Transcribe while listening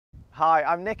Hi,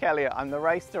 I'm Nick Elliott. I'm the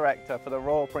race director for the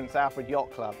Royal Prince Alfred Yacht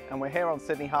Club, and we're here on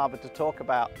Sydney Harbour to talk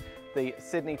about the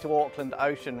Sydney to Auckland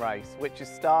Ocean Race, which is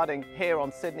starting here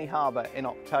on Sydney Harbour in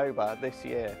October this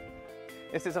year.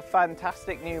 This is a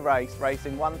fantastic new race,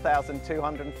 racing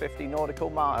 1,250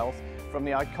 nautical miles from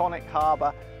the iconic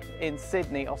harbour in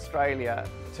Sydney, Australia,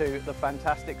 to the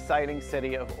fantastic sailing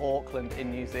city of Auckland in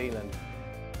New Zealand.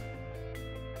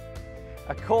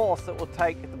 A course that will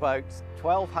take the boats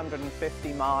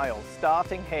 1,250 miles,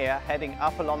 starting here, heading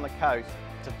up along the coast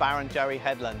to Barrenjoey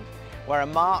Headland, where a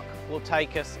mark will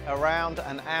take us around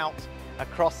and out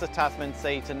across the Tasman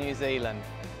Sea to New Zealand,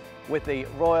 with the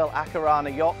Royal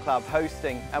Akarana Yacht Club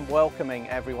hosting and welcoming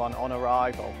everyone on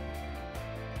arrival.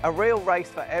 A real race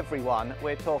for everyone.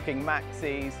 We're talking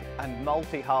maxis and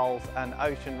multi-hulls and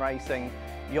ocean racing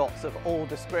yachts of all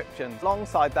descriptions.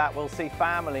 Alongside that, we'll see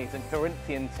families and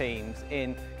Corinthian teams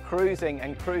in cruising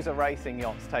and cruiser racing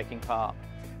yachts taking part.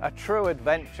 A true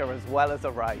adventure as well as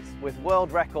a race, with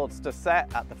world records to set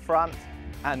at the front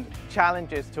and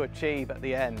challenges to achieve at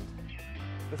the end.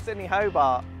 The Sydney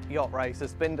Hobart yacht race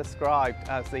has been described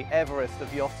as the Everest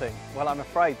of yachting. Well, I'm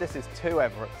afraid this is two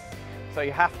Everests, so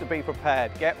you have to be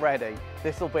prepared, get ready.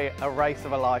 This will be a race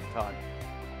of a lifetime.